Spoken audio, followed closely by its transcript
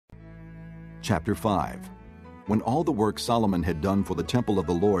Chapter 5. When all the work Solomon had done for the temple of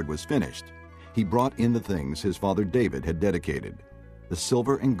the Lord was finished, he brought in the things his father David had dedicated, the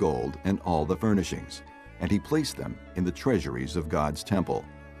silver and gold and all the furnishings, and he placed them in the treasuries of God's temple.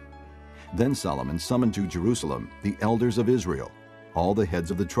 Then Solomon summoned to Jerusalem the elders of Israel, all the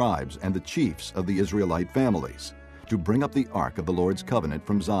heads of the tribes and the chiefs of the Israelite families, to bring up the ark of the Lord's covenant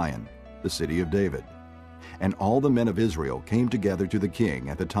from Zion, the city of David. And all the men of Israel came together to the king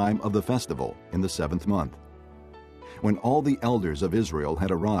at the time of the festival in the 7th month. When all the elders of Israel had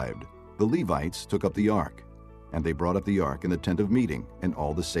arrived, the Levites took up the ark, and they brought up the ark in the tent of meeting and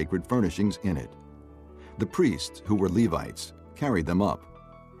all the sacred furnishings in it. The priests, who were Levites, carried them up,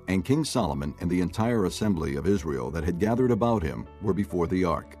 and King Solomon and the entire assembly of Israel that had gathered about him were before the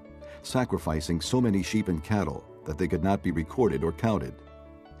ark, sacrificing so many sheep and cattle that they could not be recorded or counted.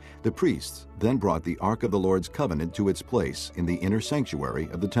 The priests then brought the ark of the Lord's covenant to its place in the inner sanctuary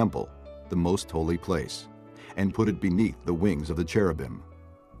of the temple, the most holy place, and put it beneath the wings of the cherubim.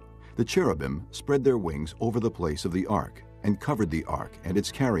 The cherubim spread their wings over the place of the ark and covered the ark and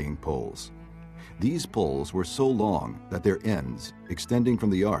its carrying poles. These poles were so long that their ends, extending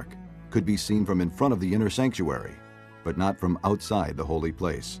from the ark, could be seen from in front of the inner sanctuary, but not from outside the holy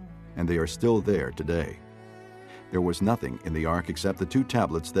place, and they are still there today. There was nothing in the ark except the 2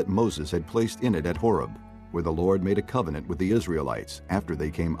 tablets that Moses had placed in it at Horeb, where the Lord made a covenant with the Israelites after they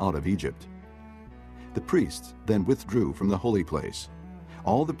came out of Egypt. The priests then withdrew from the holy place.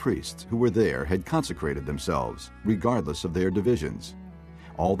 All the priests who were there had consecrated themselves, regardless of their divisions.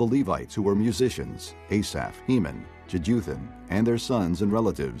 All the Levites who were musicians, Asaph, Heman, Jeduthun, and their sons and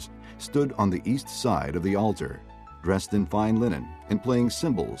relatives, stood on the east side of the altar, dressed in fine linen and playing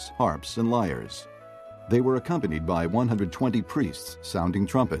cymbals, harps, and lyres. They were accompanied by 120 priests sounding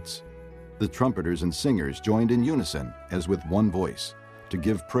trumpets. The trumpeters and singers joined in unison, as with one voice, to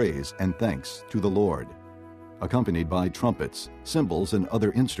give praise and thanks to the Lord. Accompanied by trumpets, cymbals, and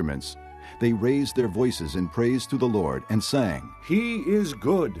other instruments, they raised their voices in praise to the Lord and sang, "He is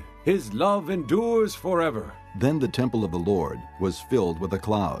good, his love endures forever." Then the temple of the Lord was filled with a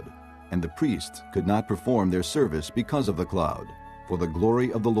cloud, and the priests could not perform their service because of the cloud, for the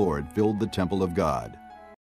glory of the Lord filled the temple of God.